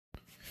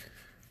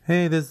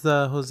Hey, this is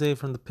Jose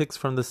from the Picks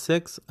from the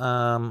Six.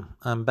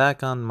 I'm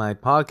back on my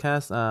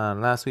podcast.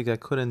 Last week I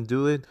couldn't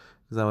do it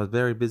because I was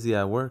very busy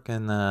at work,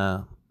 and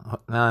now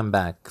I'm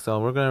back. So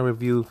we're gonna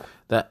review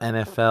the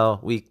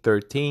NFL Week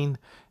 13,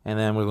 and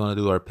then we're gonna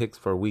do our picks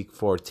for Week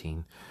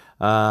 14.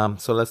 So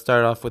let's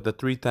start off with the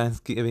three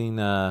Thanksgiving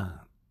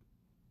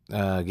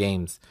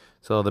games.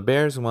 So the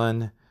Bears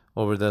won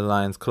over the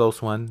Lions,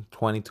 close one,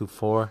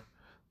 20-4.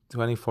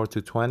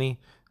 24-20.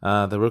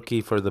 The rookie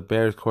for the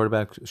Bears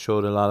quarterback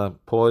showed a lot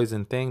of poise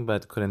and thing,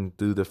 but couldn't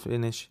do the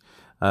finish.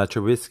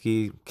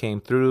 Trubisky came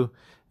through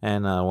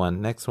and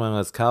won. Next one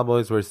was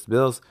Cowboys versus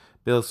Bills.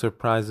 Bills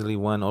surprisingly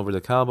won over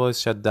the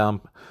Cowboys, shut down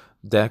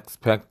Dex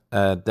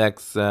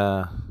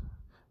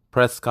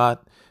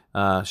Prescott,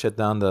 shut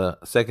down the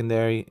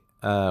secondary,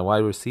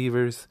 wide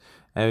receivers,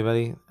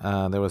 everybody.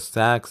 There was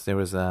sacks, there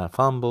was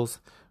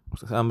fumbles.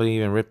 Somebody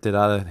even ripped it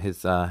out of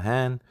his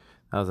hand.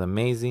 That was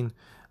amazing.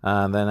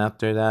 Then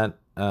after that,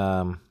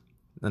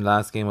 the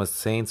last game was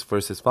Saints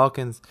versus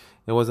Falcons.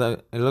 It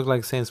looked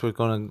like Saints were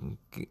going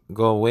to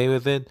go away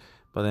with it,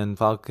 but then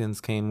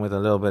Falcons came with a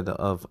little bit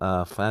of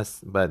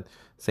fuss. But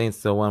Saints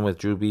still won with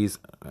Drew Brees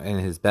in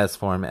his best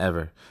form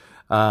ever.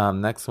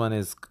 Next one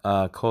is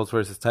Colts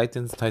versus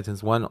Titans.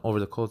 Titans won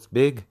over the Colts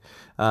big.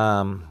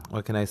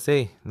 What can I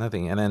say?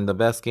 Nothing. And then the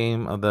best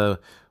game of the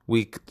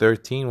week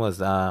 13 was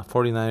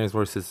 49ers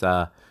versus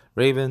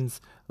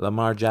Ravens.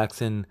 Lamar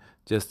Jackson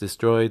just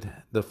destroyed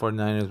the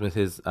 49ers with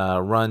his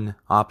run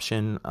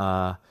option,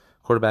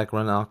 quarterback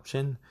run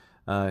option.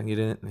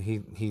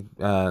 He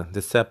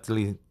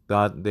deceptively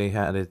thought they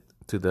had it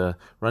to the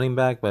running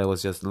back, but it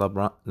was just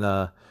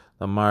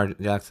Lamar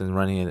Jackson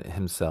running it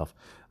himself.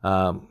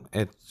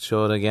 It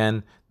showed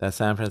again that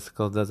San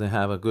Francisco doesn't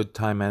have a good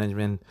time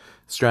management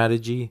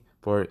strategy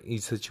for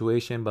each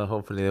situation, but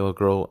hopefully they will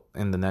grow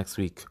in the next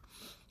week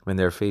when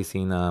they're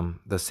facing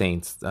the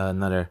Saints,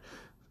 another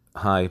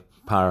high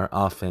power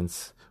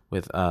offense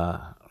with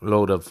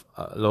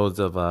loads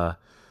of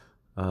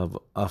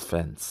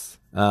offense.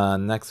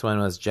 Next one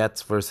was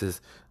Jets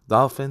versus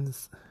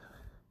Dolphins.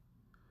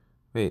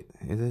 Wait,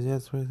 is it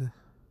Jets versus?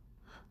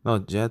 No,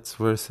 Jets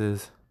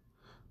versus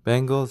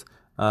Bengals.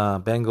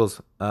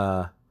 Bengals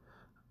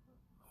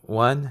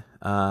won.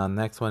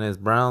 Next one is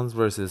Browns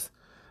versus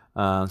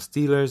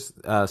Steelers.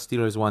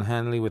 Steelers won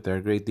handily with their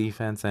great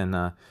defense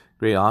and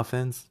great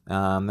offense.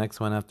 Next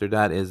one after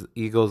that is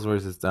Eagles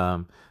versus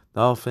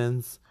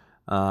Dolphins.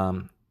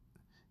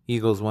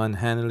 Eagles won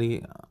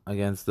handily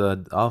against the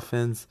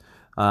Dolphins.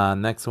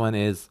 Next one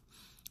is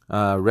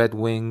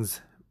Redskins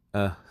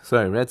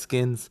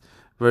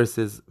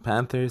versus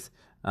Panthers.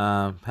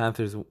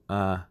 Panthers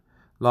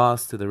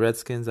lost to the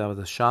Redskins. That was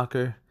a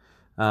shocker.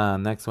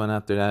 Next one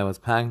after that was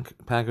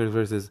Packers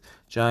versus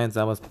Giants.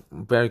 That was a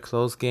very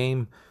close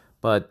game,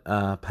 but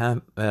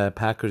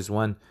Packers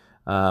won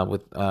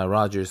with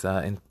Rodgers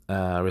in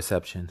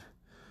reception.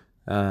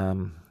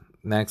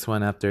 Next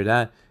one after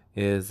that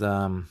is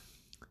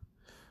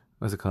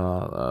what's it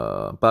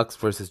called? Bucks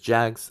versus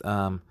Jags.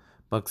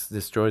 Bucks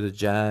destroyed the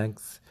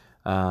Jags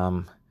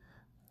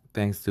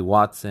thanks to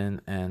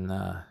Watson and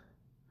the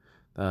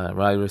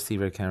wide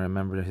receiver. Can't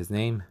remember his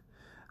name.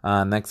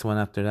 Next one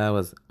after that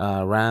was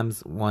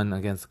Rams won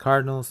against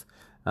Cardinals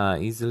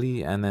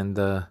easily, and then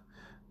the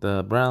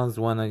Browns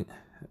won.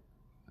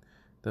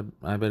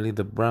 I believe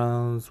the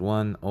Browns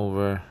won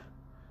over.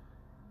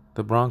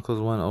 The Broncos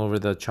won over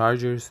the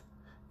Chargers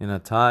in a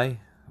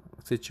tie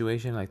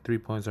situation, like 3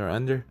 points or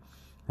under.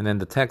 And then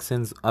the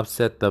Texans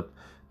upset the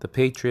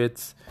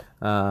Patriots.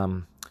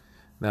 That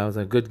was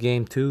a good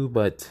game too,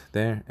 but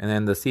there. And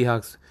then the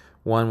Seahawks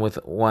won with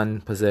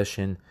one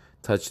possession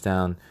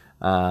touchdown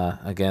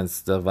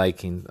against the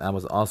Vikings. That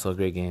was also a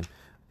great game,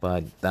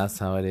 but that's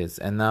how it is.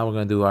 And now we're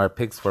going to do our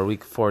picks for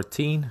Week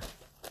 14.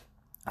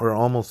 We're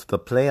almost to the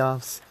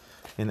playoffs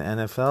in the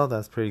NFL.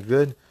 That's pretty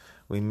good.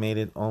 We made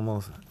it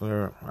almost.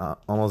 We're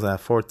almost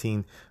at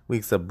 14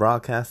 weeks of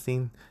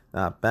broadcasting.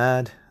 Not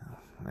bad.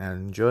 I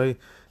enjoy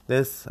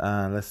this.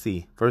 Let's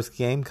see. First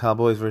game,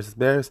 Cowboys versus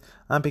Bears.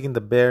 I'm picking the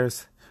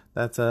Bears.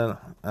 That's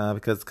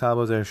because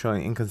Cowboys are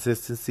showing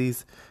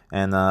inconsistencies,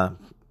 and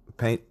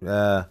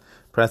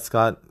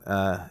Prescott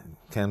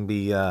can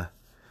be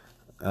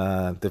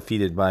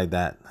defeated by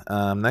that.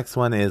 Next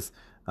one is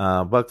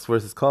Bucks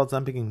versus Colts.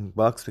 I'm picking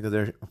Bucks because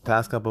their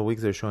past couple of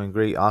weeks they're showing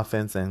great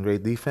offense and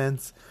great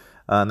defense.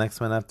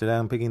 Next one after that,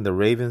 I'm picking the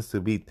Ravens to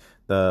beat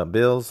the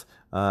Bills.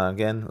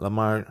 Again,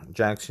 Lamar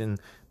Jackson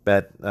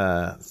bet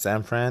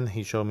San Fran.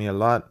 He showed me a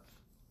lot.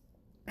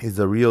 He's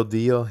the real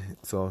deal,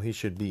 so he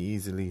should be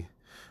easily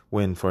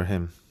win for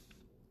him.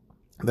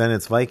 Then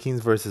it's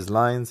Vikings versus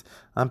Lions.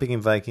 I'm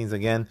picking Vikings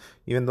again.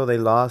 Even though they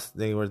lost,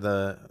 they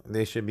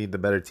should be the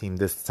better team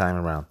this time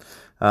around.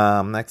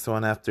 Next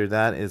one after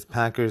that is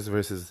Packers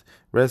versus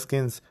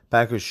Redskins.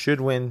 Packers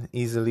should win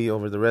easily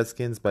over the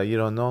Redskins, but you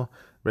don't know.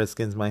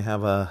 Redskins might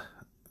have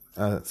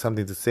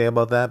something to say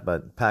about that,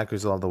 but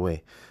Packers all the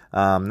way.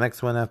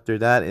 Next one after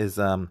that is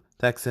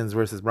Texans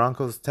versus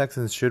Broncos.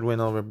 Texans should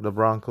win over the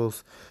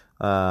Broncos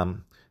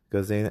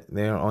because they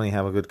only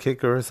have a good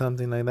kicker or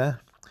something like that.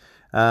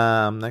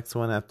 Next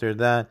one after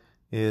that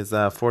is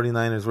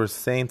 49ers versus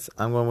Saints.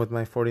 I'm going with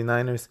my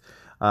 49ers.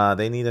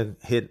 They need to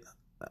hit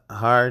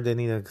hard. They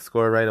need to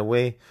score right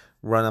away,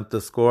 run up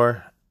the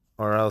score,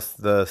 or else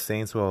the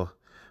Saints will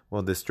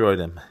destroy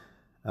them.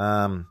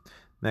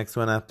 Next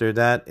one after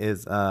that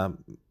is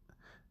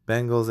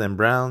Bengals and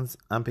Browns.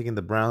 I'm picking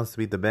the Browns to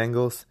beat the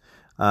Bengals.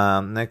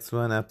 Next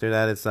one after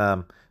that is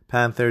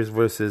Panthers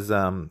versus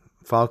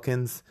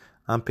Falcons.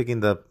 I'm picking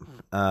the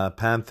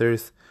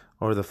Panthers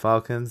over the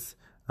Falcons.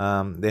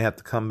 They have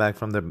to come back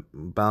from the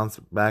bounce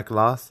back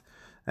loss.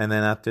 And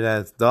then after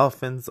that, it's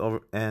Dolphins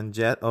over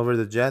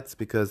the Jets,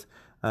 because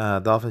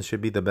Dolphins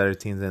should be the better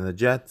teams than the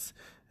Jets.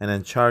 And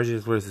then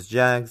Chargers versus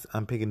Jags.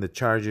 I'm picking the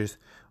Chargers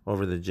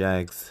over the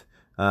Jags.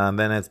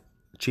 Then it's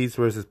Chiefs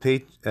versus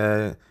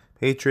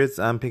Patriots.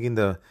 I'm picking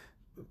the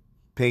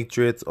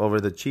Patriots over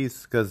the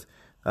Chiefs, because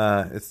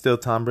it's still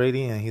Tom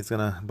Brady and he's going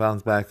to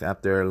bounce back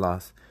after a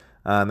loss.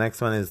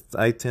 Next one is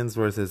Titans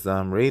versus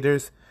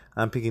Raiders.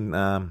 I'm picking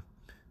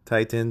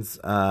Titans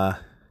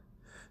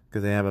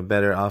because they have a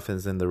better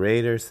offense than the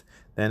Raiders.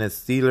 Then it's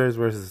Steelers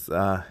versus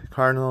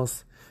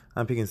Cardinals.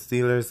 I'm picking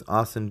Steelers.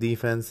 Awesome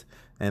defense,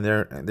 and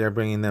they're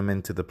bringing them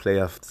into the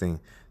playoff scene.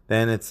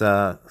 Then it's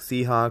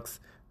Seahawks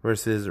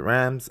versus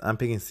Rams. I'm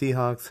picking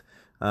Seahawks.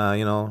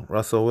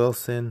 Russell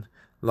Wilson,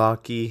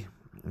 Lockie,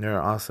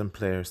 they're awesome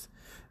players.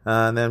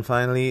 And then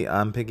finally,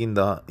 I'm picking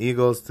the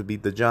Eagles to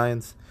beat the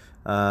Giants.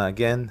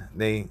 Again,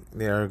 they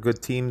are a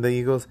good team, the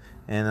Eagles,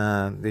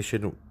 and they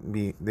should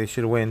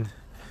win.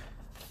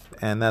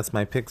 And that's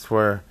my picks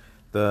for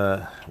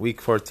the Week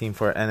 14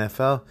 for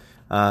NFL.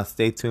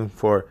 Stay tuned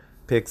for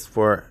picks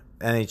for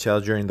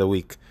NHL during the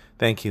week.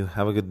 Thank you.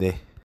 Have a good day.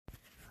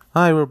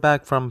 Hi, we're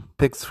back from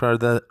picks from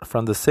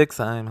the 6.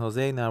 I'm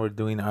Jose. Now we're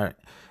doing our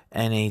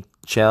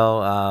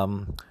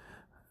NHL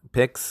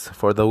picks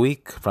for the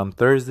week from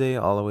Thursday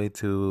all the way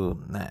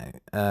to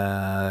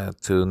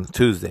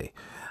Tuesday.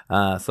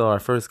 So our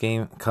first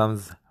game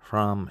comes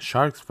from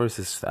Sharks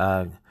versus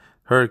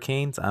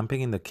Hurricanes. I'm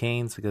picking the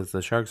Canes because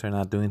the Sharks are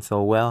not doing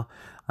so well.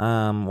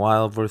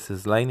 Wild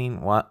versus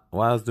Lightning.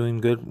 Wild's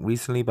doing good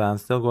recently, but I'm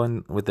still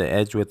going with the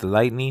edge with the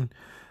Lightning.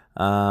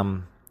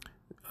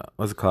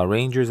 What's it called?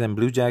 Rangers and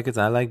Blue Jackets.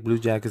 I like Blue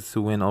Jackets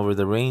to win over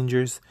the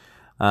Rangers.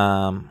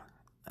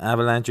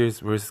 Avalanches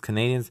versus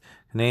Canadiens.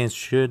 Canadiens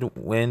should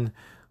win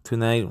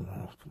tonight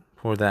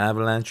for the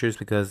Avalanches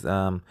because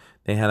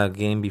they had a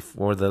game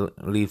before the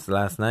Leafs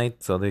last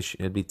night, so they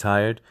should be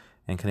tired,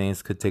 and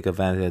Canadiens could take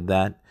advantage of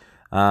that.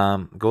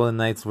 Golden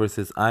Knights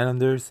versus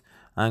Islanders.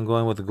 I'm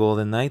going with the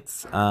Golden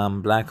Knights.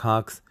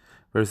 Blackhawks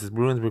versus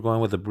Bruins. We're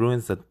going with the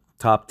Bruins, the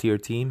top tier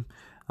team.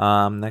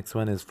 Next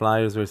one is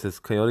Flyers versus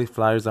Coyotes.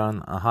 Flyers are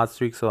on a hot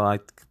streak, so I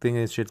think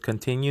it should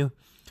continue.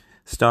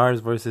 Stars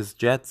versus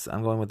Jets.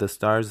 I'm going with the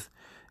Stars.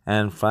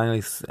 And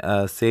finally,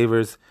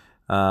 Sabres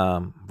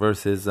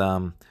versus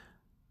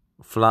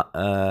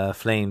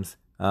Flames.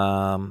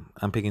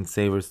 I'm picking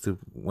Sabres to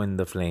win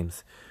the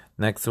Flames.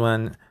 Next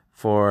one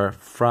for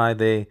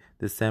Friday,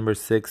 December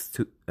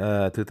 6th,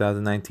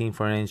 2019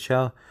 for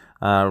NHL.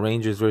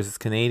 Rangers versus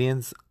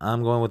Canadiens.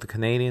 I'm going with the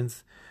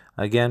Canadiens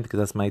again because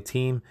that's my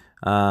team.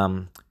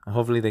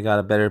 Hopefully they got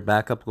a better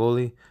backup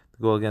goalie to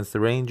go against the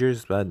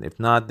Rangers, but if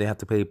not, they have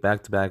to play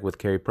back-to-back with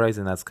Carey Price,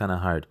 and that's kind of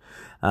hard.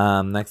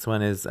 Next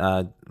one is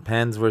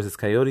Pens versus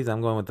Coyotes.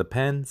 I'm going with the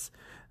Pens.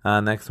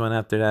 Next one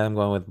after that, I'm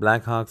going with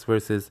Blackhawks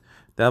versus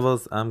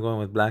Devils. I'm going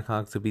with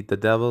Blackhawks to beat the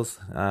Devils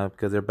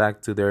because they're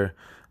back to their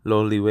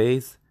lowly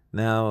ways.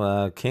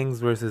 Now, Kings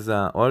versus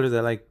Oilers. I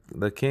like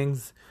the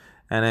Kings.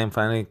 And then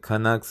finally,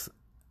 Caps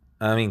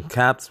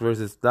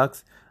versus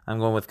Ducks. I'm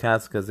going with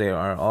Caps because they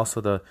are also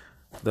the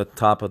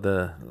top of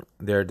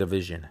their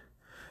division.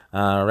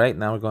 Right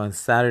now we're going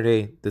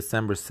Saturday,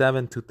 December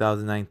 7th,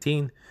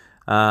 2019.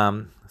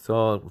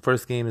 So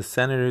first game is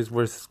Senators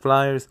versus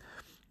Flyers.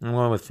 I'm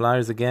going with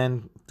Flyers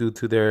again due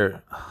to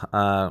their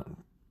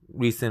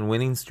recent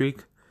winning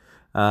streak.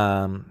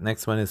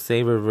 Next one is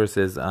Sabres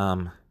versus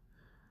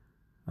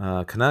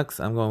Canucks.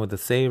 I'm going with the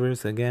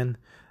Sabres again.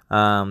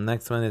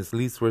 Next one is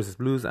Leafs versus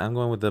Blues. I'm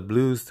going with the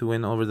Blues to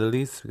win over the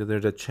Leafs because they're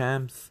the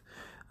champs.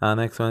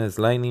 Next one is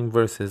Lightning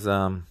versus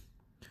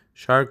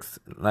Sharks.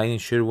 Lightning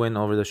should win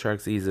over the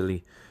Sharks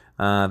easily.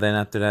 Then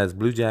after that is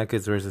Blue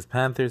Jackets versus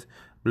Panthers.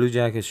 Blue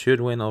Jackets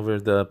should win over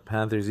the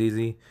Panthers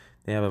easy.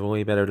 They have a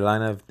way better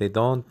lineup. If they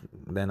don't,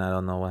 then I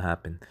don't know what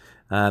happened.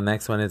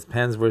 Next one is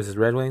Pens versus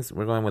Red Wings.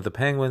 We're going with the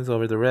Penguins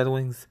over the Red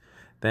Wings.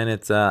 Then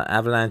it's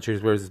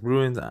Avalanches versus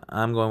Bruins.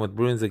 I'm going with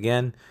Bruins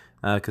again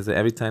because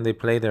every time they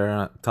play, they're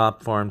a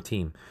top form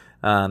team.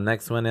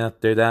 Next one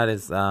after that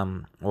is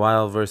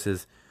Wild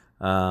versus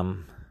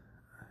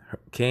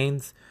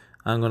Canes.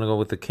 I'm going to go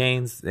with the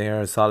Canes. They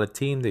are a solid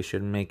team. They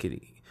should make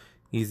it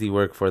easy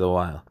work for the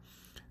Wild.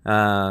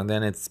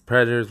 Then it's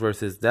Predators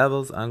versus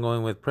Devils. I'm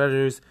going with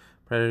Predators.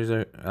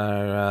 Predators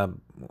are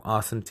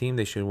awesome team.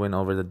 They should win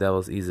over the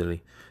Devils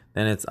easily.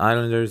 Then it's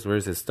Islanders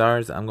versus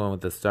Stars. I'm going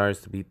with the Stars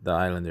to beat the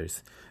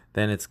Islanders.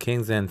 Then it's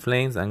Kings and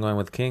Flames. I'm going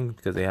with Kings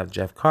because they have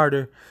Jeff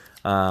Carter,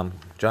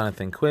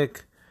 Jonathan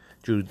Quick,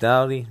 Drew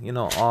Doughty,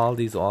 all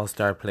these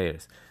all-star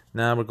players.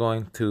 Now we're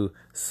going to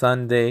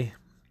Sunday,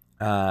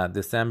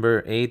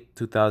 December 8th,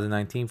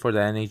 2019 for the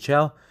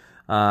NHL.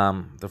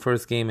 The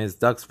first game is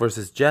Ducks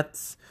versus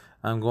Jets.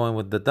 I'm going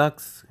with the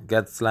Ducks.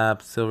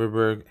 Getzlaf,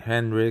 Silverberg,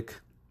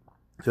 Henrik,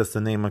 just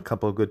to name a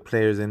couple of good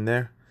players in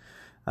there.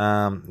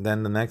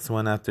 Then the next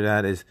one after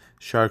that is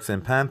Sharks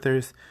and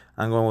Panthers.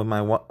 I'm going with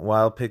my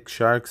wild pick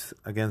Sharks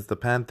against the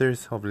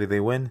Panthers. Hopefully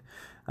they win.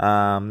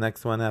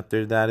 Next one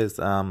after that is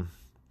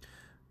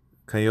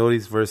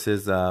Coyotes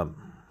versus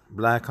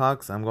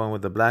Blackhawks. I'm going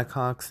with the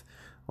Blackhawks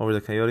over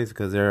the Coyotes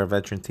because they're a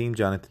veteran team.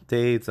 Jonathan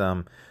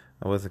Taves,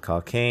 what's it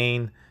called?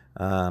 Kane,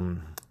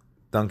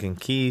 Duncan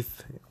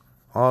Keith,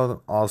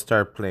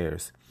 all-star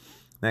players.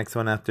 Next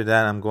one after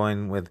that, I'm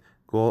going with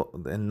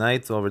Golden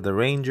Knights over the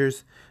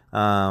Rangers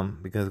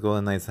because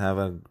Golden Knights have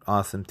an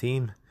awesome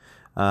team.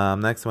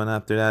 Next one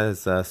after that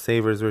is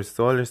Sabres versus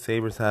Oilers.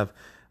 Sabres have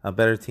a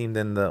better team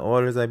than the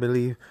Oilers, I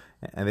believe.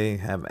 And they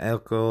have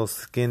Elko,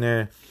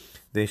 Skinner.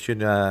 They should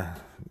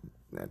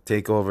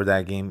take over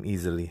that game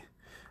easily.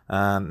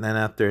 Then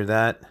after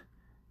that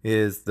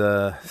is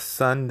the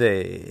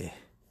Sunday.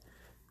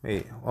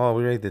 We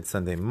already did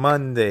Sunday.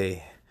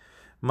 Monday,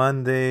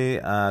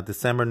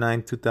 December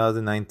 9th,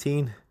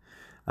 2019.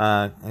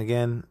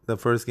 Again, the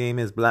first game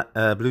is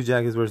Blue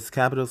Jackets versus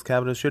Capitals.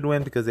 Capitals should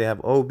win because they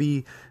have OB.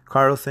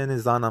 Carlson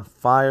is on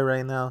fire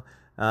right now.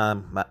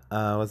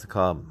 What's it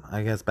called?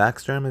 I guess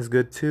Backstrom is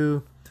good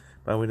too,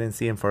 but we didn't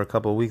see him for a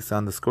couple of weeks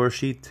on the score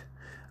sheet.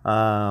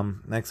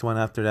 Next one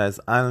after that is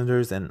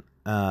Islanders and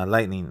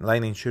Lightning.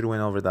 Lightning should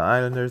win over the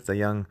Islanders. The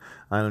young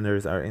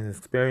Islanders are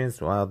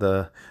inexperienced, while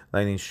the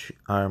Lightning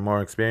are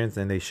more experienced,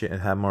 and they should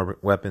have more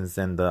weapons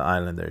than the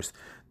Islanders.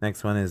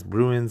 Next one is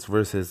Bruins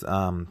versus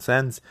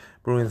Sens.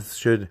 Bruins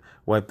should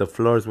wipe the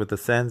floors with the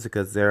Sens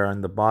because they're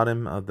on the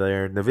bottom of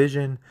their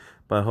division,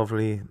 but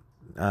hopefully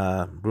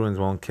Bruins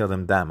won't kill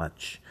them that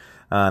much.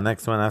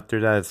 Next one after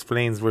that is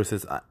Flames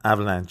versus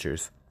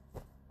Avalanchers.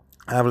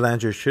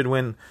 Avalanchers should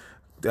win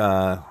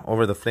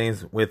over the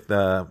Flames with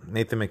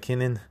Nathan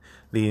MacKinnon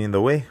leading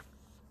the way.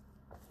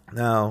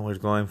 Now we're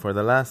going for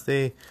the last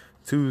day,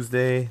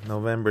 Tuesday,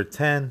 November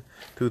 10,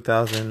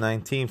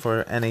 2019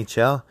 for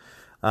NHL.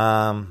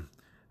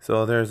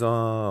 So there's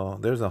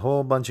a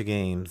whole bunch of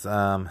games.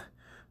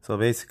 So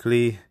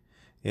basically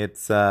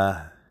it's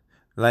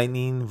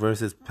Lightning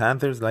versus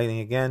Panthers. Lightning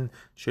again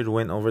should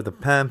win over the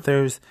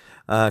Panthers.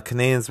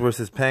 Canadiens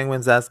versus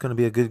Penguins. That's going to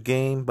be a good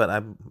game, but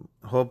I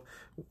hope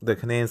the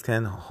Canadiens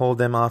can hold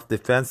them off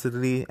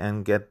defensively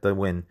and get the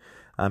win.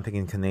 I'm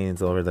picking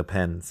Canadiens over the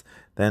Pens.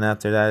 Then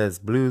after that is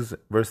Blues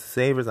versus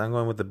Sabres. I'm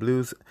going with the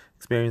Blues.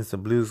 The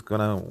Blues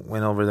gonna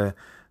win over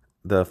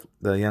the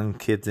young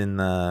kids in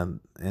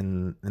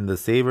the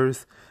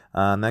Sabres.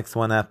 Next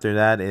one after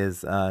that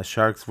is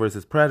Sharks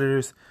versus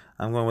Predators.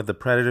 I'm going with the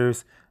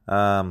Predators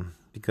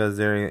because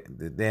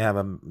they have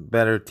a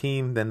better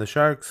team than the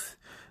Sharks.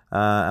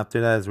 After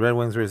that is Red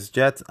Wings versus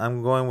Jets.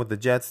 I'm going with the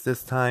Jets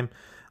this time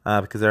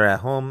because they're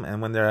at home,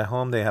 and when they're at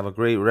home, they have a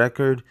great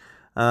record.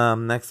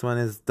 Next one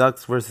is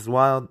Ducks versus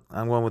Wild.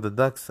 I'm going with the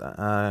Ducks.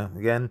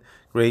 Again,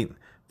 great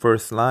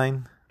first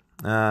line.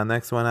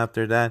 Next one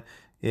after that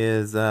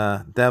is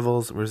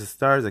Devils versus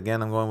Stars.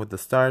 Again, I'm going with the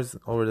Stars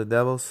over the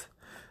Devils.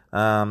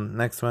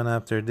 Next one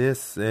after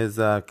this is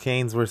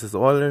Canes versus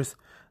Oilers.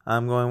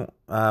 I'm going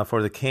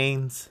for the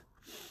Canes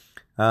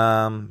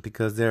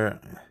because they're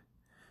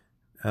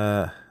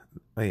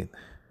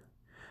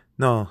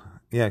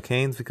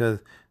Canes because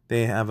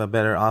they have a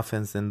better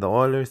offense than the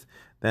Oilers.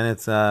 Then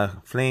it's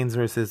Flames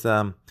versus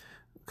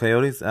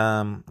Coyotes.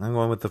 I'm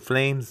going with the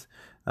Flames.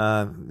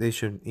 They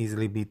should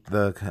easily beat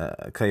the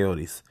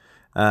Coyotes.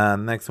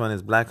 Next one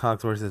is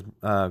Blackhawks versus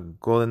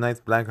Golden Knights.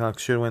 Blackhawks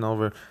should win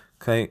over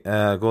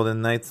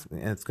Golden Knights.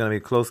 It's going to be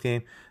a close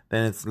game.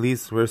 Then it's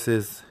Leafs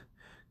versus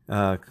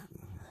it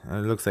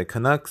looks like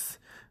Canucks.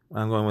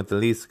 I'm going with the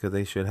Leafs because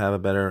they should have a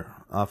better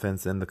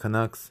offense than the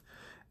Canucks.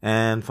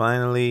 And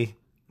finally,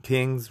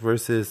 Kings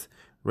versus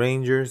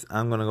Rangers.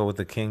 I'm going to go with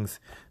the Kings.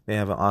 They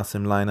have an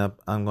awesome lineup.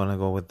 I'm going to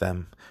go with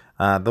them.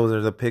 Those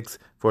are the picks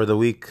for the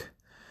week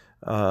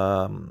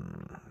for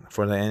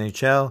the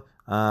NHL.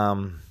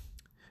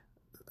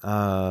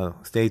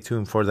 Stay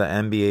tuned for the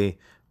NBA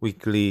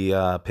weekly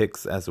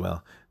picks as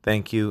well.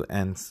 Thank you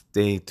and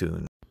stay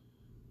tuned.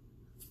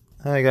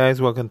 Hi guys,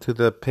 welcome to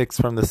the picks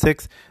from the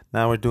 6th.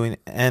 Now we're doing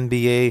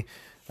NBA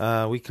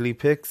weekly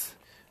picks.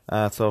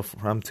 So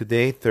from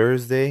today,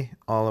 Thursday,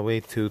 all the way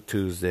to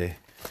Tuesday.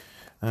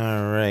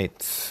 All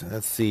right,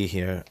 let's see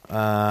here.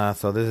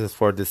 So this is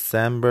for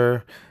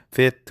December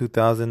 5th,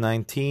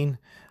 2019.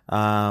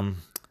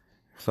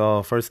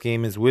 So first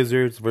game is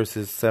Wizards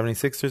versus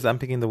 76ers. I'm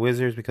picking the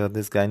Wizards because of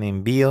this guy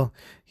named Beal.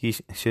 He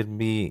should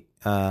be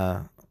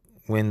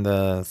win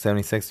the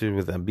 76ers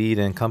with Embiid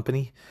and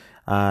company.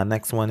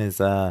 Next one is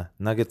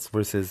Nuggets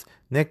versus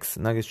Knicks.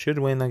 Nuggets should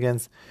win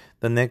against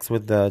the Knicks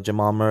with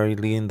Jamal Murray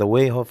leading the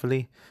way,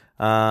 hopefully.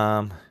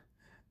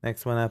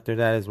 Next one after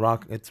that is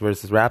Rockets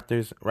versus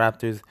Raptors.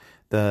 Raptors,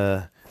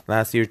 the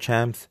last year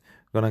champs,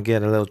 gonna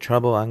get a little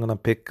trouble. I'm gonna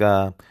pick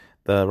the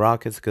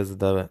Rockets because of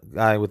the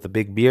guy with the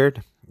big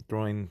beard.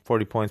 throwing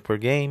 40 points per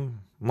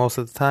game most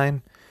of the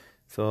time.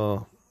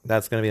 So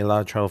that's going to be a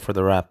lot of trouble for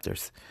the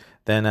Raptors.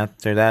 Then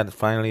after that,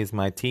 finally, is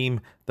my team,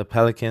 the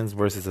Pelicans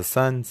versus the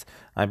Suns.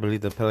 I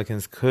believe the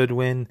Pelicans could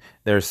win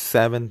their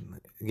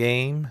 7th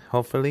game,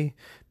 hopefully,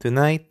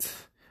 tonight.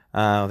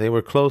 They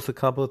were close a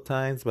couple of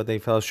times, but they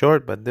fell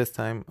short. But this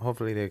time,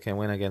 hopefully, they can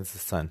win against the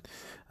Sun.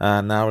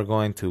 Now we're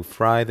going to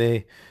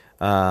Friday,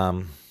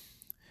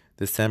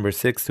 December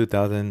 6,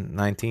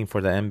 2019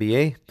 for the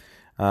NBA.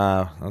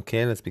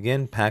 Okay, let's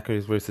begin.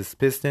 Packers versus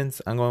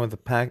Pistons. I'm going with the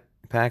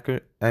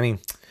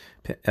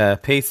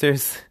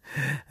Pacers.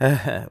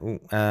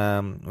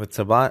 With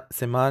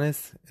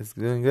Simonis is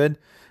doing good.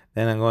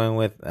 Then I'm going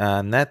with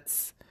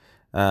Nets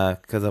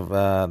because of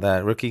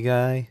that rookie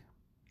guy.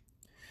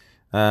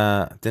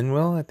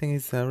 Dinwiddie, I think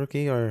he's a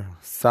rookie or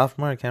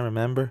sophomore, I can't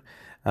remember,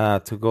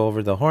 to go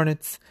over the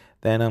Hornets.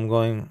 Then I'm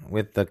going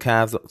with the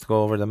Cavs to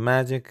go over the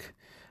Magic.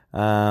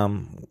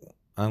 I'm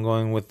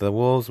going with the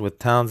Wolves with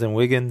Towns and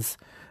Wiggins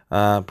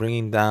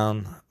bringing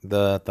down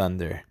the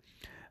Thunder.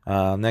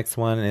 Next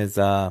one is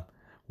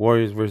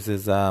Warriors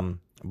versus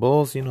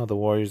Bulls. You know the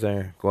Warriors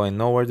are going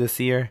nowhere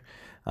this year.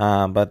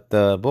 But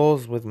the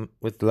Bulls with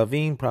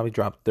LaVine probably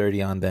dropped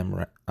 30 on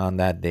them on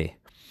that day.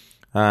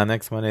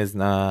 Next one is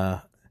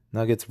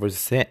Nuggets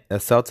versus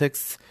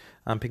Celtics.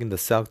 I'm picking the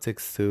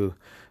Celtics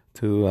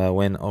to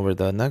win over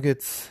the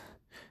Nuggets.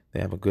 They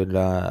have a good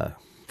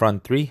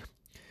front three.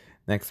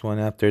 Next one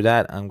after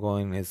that, I'm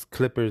going is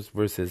Clippers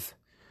versus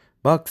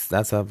Bucks.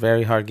 That's a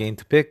very hard game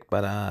to pick,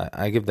 but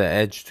I give the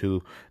edge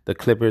to the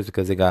Clippers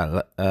because they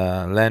got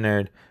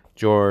Leonard,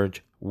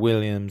 George,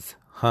 Williams,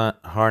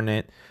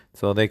 Harnett,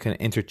 so they can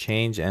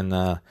interchange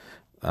and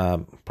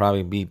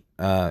probably beat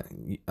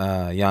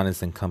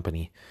Giannis and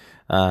company.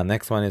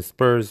 Next one is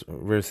Spurs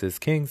versus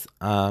Kings.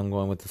 I'm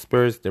going with the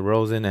Spurs.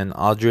 DeRozan and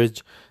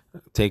Aldridge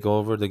take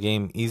over the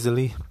game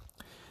easily.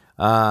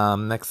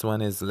 Next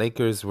one is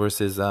Lakers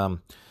versus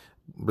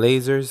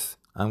Blazers.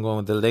 I'm going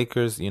with the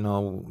Lakers. You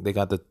know, they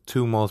got the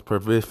 2 most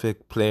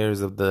prolific players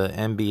of the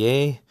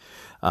NBA.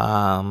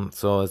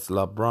 So it's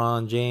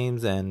LeBron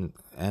James and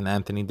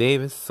Anthony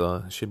Davis.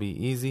 So it should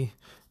be easy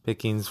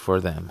pickings for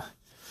them.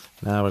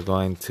 Now we're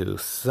going to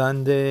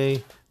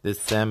Sunday,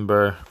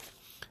 December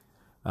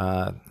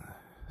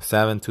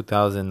 7,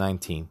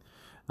 2019.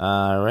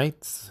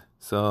 Right.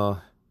 So,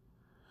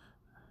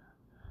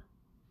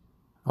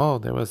 oh,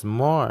 there was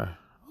more.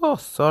 Oh,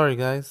 sorry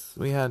guys.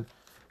 We had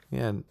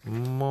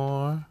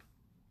more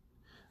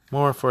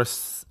for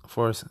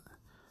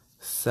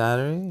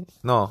Saturday.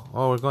 No,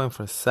 we're going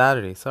for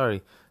Saturday.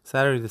 Sorry,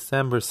 Saturday,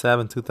 December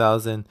 7,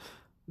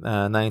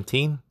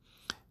 2019.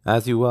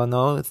 As you well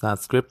know, it's not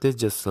scripted,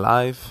 just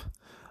live.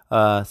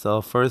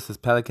 So first is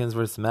Pelicans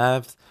versus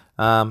Mavs.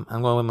 I'm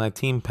going with my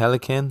team,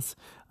 Pelicans.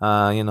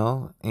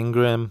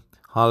 Ingram,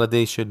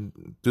 Holiday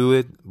should do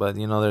it, but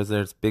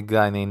there's big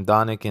guy named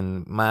Donick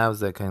and Mavs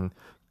that can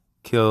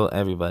kill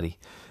everybody.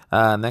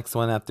 Next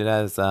one after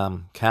that is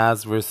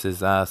Cavs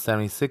versus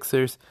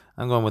 76ers.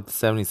 I'm going with the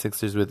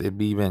 76ers with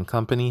Ibib and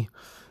company.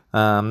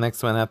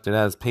 Next one after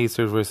that is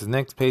Pacers versus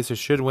Knicks. Pacers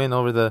should win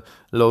over the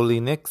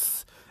lowly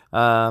Knicks.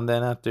 Then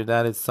after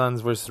that it's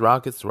Suns versus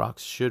Rockets.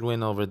 Rockets should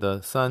win over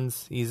the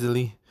Suns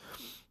easily.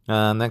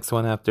 Next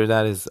one after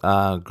that is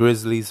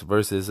Grizzlies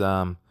versus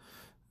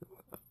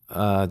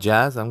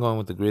Jazz. I'm going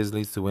with the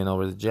Grizzlies to win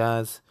over the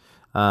Jazz.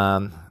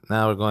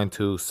 Now we're going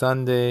to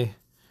Sunday.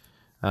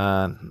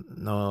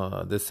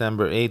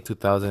 December 8,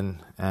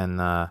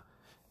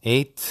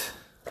 2008.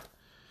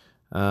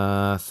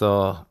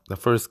 So the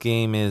first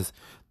game is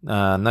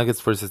Nuggets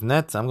versus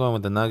Nets. I'm going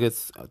with the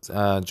Nuggets.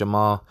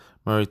 Jamal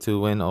Murray to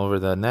win over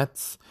the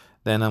Nets.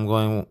 Then I'm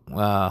going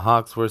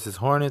Hawks versus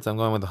Hornets. I'm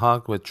going with the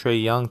Hawks with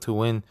Trae Young to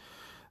win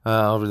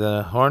over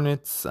the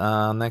Hornets.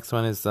 Next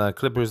one is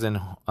Clippers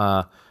and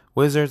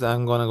Wizards.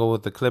 I'm going to go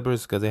with the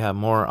Clippers because they have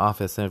more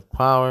offensive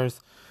powers.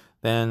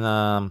 Then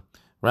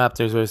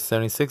Raptors versus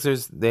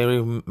 76ers.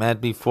 They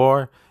met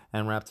before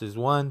and Raptors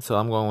won, so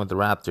I'm going with the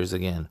Raptors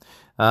again.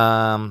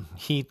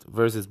 Heat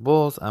versus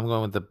Bulls. I'm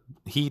going with the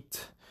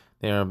Heat.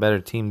 They are a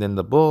better team than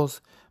the Bulls.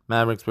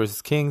 Mavericks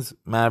versus Kings.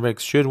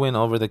 Mavericks should win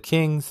over the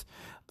Kings.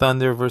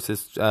 Thunder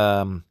versus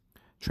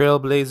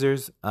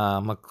Trailblazers.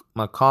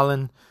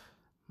 McCollum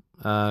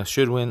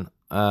should win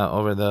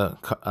over the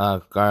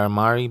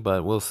Garamari,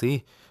 but we'll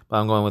see. But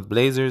I'm going with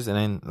Blazers. And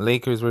then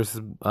Lakers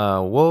versus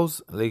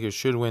Wolves. Lakers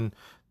should win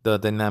the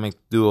dynamic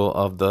duo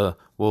of the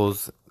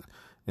Wolves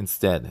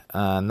instead.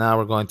 Now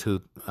we're going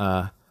to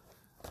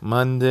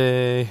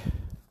Monday,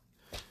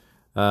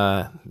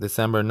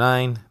 December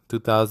 9,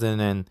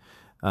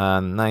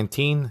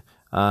 2019.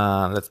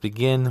 Let's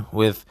begin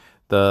with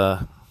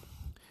the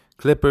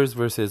Clippers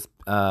versus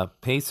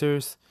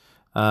Pacers.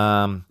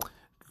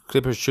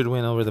 Clippers should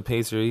win over the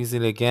Pacers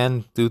easily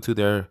again due to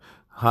their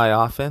high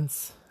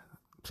offense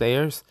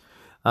players.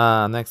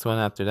 Next one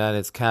after that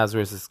is Cavs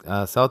versus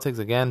Celtics.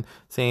 Again,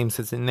 same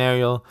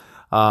scenario.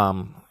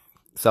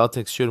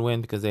 Celtics should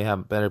win because they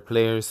have better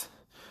players.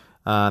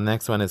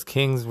 Next one is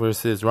Kings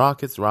versus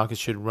Rockets. Rockets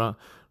should run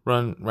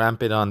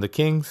rampant on the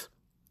Kings.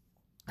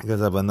 because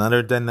of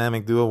another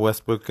dynamic duo,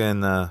 Westbrook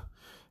and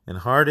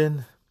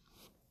Harden.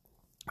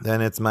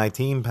 Then it's my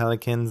team,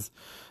 Pelicans.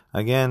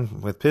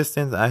 Again, with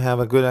Pistons, I have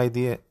a good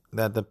idea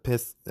that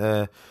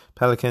the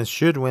Pelicans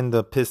should win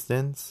the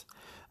Pistons.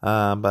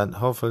 But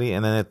hopefully,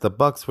 and then at the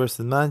Bucks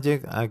versus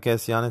Magic, I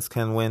guess Giannis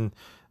can win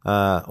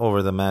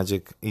over the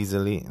Magic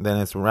easily. Then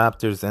it's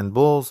Raptors and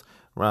Bulls.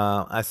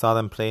 I saw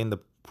them play in the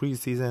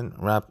preseason.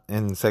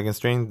 In second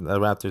string, the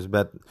Raptors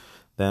bet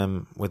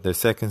them with their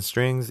second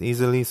strings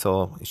easily,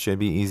 so it should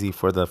be easy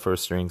for the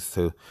first strings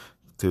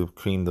to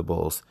cream the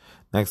Bulls.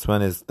 Next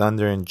one is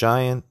Thunder and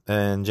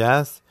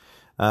Jazz.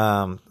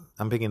 I'm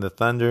picking the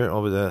Thunder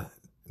over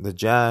the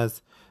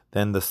Jazz.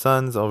 Then the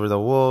Suns over the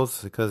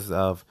Wolves because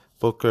of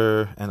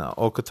Booker and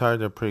Okatar.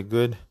 They're pretty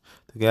good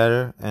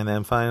together. And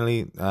then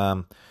finally,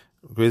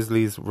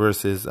 Grizzlies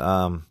versus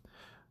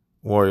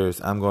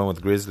Warriors. I'm going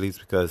with Grizzlies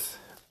because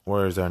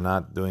Warriors are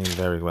not doing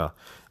very well.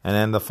 And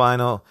then the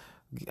final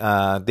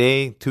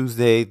day,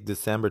 Tuesday,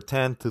 December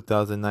 10th,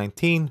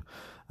 2019.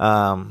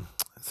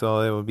 So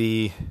it will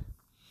be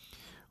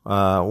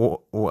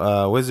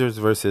Wizards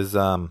versus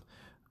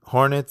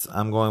Hornets.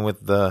 I'm going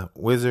with the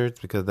Wizards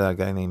because that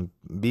guy named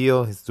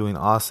Beal, he's doing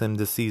awesome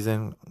this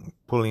season,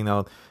 pulling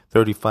out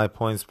 35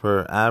 points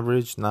per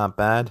average, not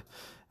bad.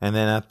 And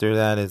then after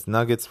that is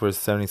Nuggets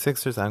versus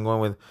 76ers. I'm going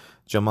with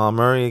Jamal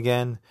Murray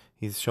again.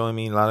 He's showing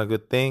me a lot of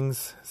good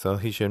things, so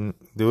he should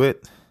do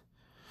it.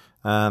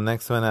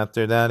 Next one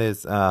after that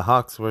is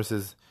Hawks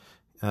versus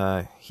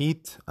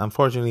Heat.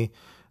 Unfortunately,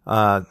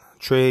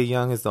 Trae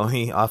Young is the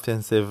only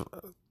offensive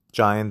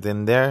giant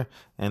in there,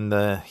 and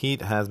the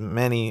Heat has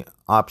many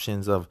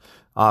options of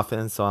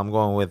offense, so I'm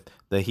going with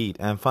the Heat.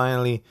 And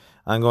finally,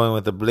 I'm going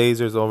with the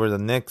Blazers over the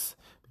Knicks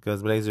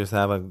because Blazers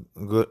have a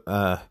good,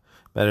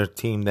 better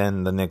team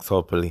than the Knicks,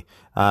 hopefully.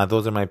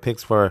 Those are my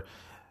picks for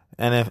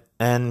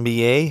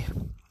NBA.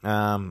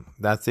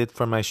 That's it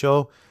for my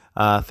show.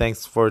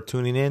 Thanks for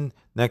tuning in.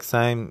 Next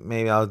time,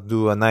 maybe I'll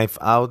do a Knife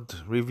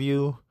Out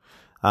review.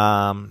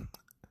 And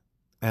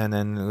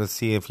then we'll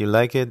see if you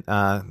like it.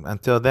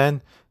 Until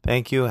then,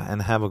 thank you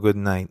and have a good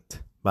night.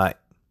 Bye.